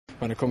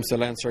when it comes to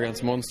Leinster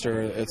against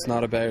Munster, it's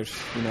not about,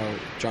 you know,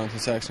 Jonathan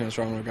Sexton against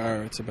Ronan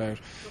O'Gara. It's about,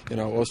 you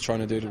know, us trying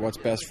to do what's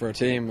best for our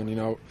team. And, you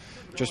know,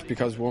 just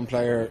because one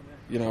player,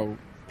 you know,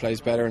 plays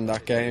better in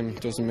that game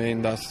doesn't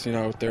mean that, you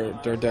know,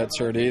 they're dead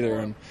cert either.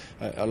 And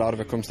a lot of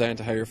it comes down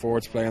to how your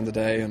forwards play on the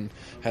day and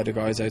how the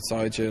guys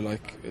outside you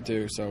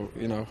do. So,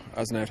 you know,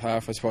 as an out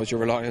half, I suppose you're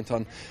reliant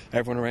on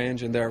everyone around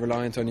you and they're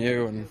reliant on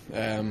you.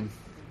 And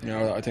you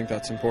know, I think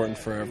that's important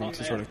for everyone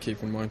to sort of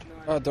keep in mind.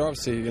 They're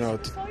obviously, you know,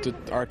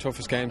 our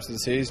toughest games of the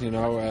season. You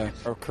know,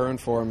 our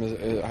current form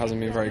hasn't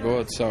been very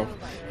good, so,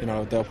 you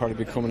know, they'll probably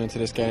be coming into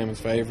this game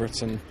as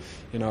favourites, and,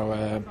 you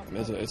know,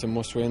 it's a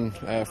must-win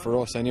for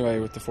us anyway,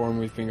 with the form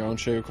we've been going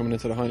through coming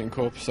into the Heineken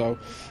Cup. So,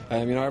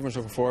 you know, everyone's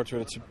looking forward to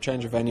it. It's a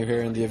change of venue here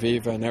in the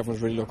Aviva, and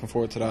everyone's really looking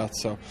forward to that.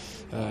 So,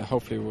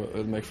 hopefully,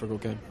 it'll make for a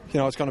good game. You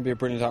know, it's going to be a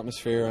brilliant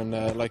atmosphere,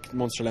 and like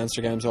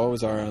Munster-Leinster games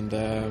always are, and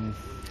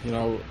you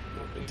know,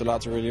 the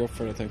lads are really up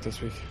for it, I think, this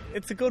week.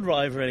 It's a good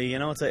rivalry, you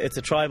know. It's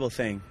a tribal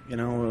thing, you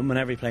know.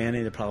 Whenever you play any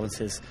of the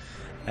provinces,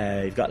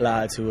 you've got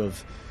lads who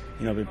have,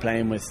 you know, been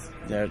playing with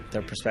their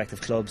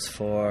prospective clubs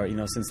for, you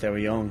know, since they were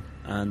young,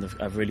 and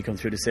have really come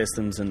through the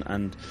systems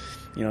and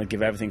you know,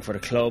 give everything for the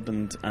club,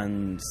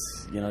 and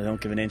you know, they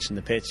don't give an inch in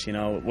the pitch. You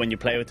know, when you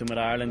play with them with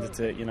Ireland, it's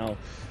you know,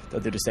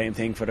 they'll do the same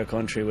thing for their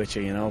country with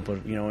you, you know.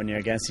 But, you know, when you're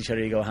against each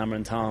other, you go hammer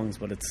and tongs,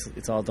 but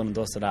it's all done and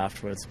dusted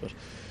afterwards. But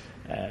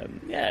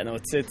yeah, no,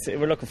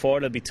 we're looking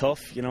forward. It'll be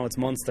tough, you know. It's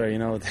Munster, you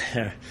know.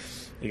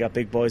 You got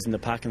big boys in the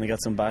pack, and they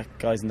got some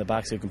guys in the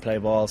backs who can play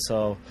ball.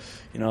 So,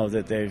 you know,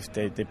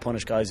 they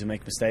punish guys who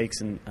make mistakes,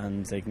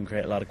 and they can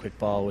create a lot of quick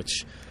ball,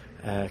 which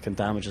can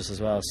damage us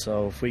as well.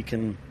 So if we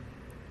can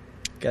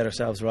get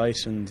ourselves right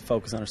and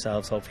focus on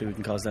ourselves, hopefully we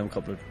can cause them a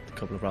couple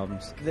of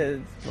problems.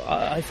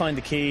 I find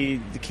the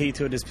key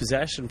to it is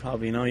possession.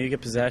 Probably, you know, you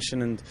get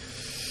possession and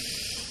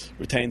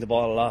retain the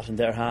ball a lot in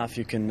their half.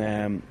 You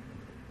can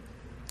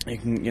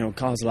you know,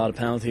 cause a lot of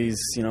penalties,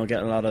 you know,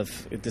 get a lot of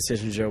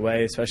decisions your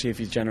way, especially if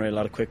you generate a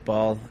lot of quick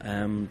ball.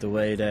 The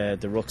way the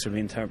rucks are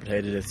being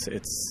interpreted,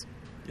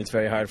 it's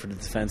very hard for the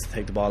defence to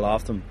take the ball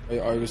off them.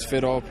 I was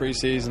fit all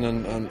pre-season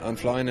and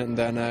flying it, and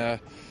then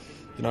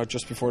you know,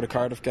 just before the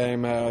Cardiff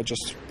game, I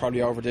just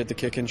probably overdid the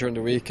kicking during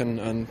the week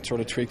and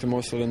sort of tweaked the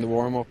muscle in the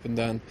warm-up, and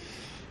then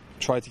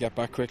tried to get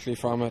back quickly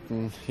from it,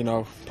 and, you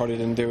know, probably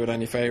didn't do it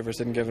any favours,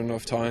 didn't give it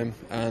enough time,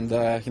 and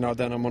you know,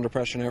 then I'm under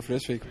pressure now for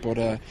this week, but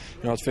you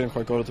know, it's feeling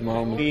quite good at the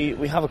moment.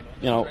 We have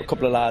a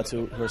couple of lads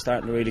who are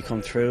starting to really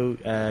come through.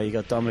 You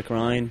got Dominic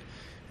Ryan,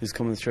 who's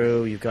coming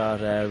through. You've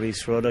got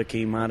Rhys Ruddock,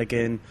 Keane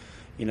Madigan,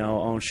 you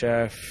know, Owen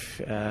Sheriff,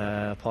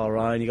 Paul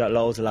Ryan. You got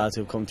loads of lads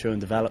who've come through in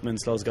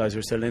developments. Loads of guys who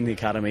are still in the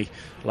academy,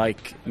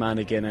 like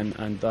Madigan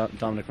and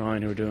Dominic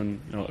Ryan, who are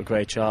doing, you know, a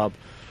great job.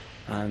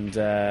 And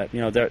you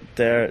know,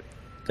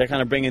 they're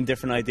kind of bringing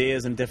different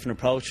ideas and different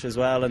approach as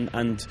well,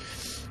 and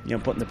you know,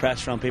 putting the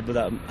pressure on people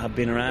that have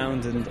been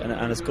around,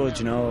 and it's good,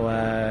 you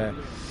know.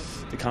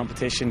 The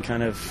competition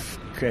kind of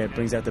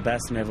brings out the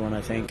best in everyone,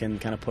 I think,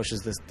 and kind of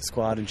pushes the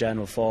squad in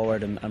general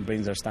forward, and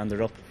brings our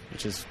standard up,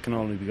 which can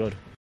only be good.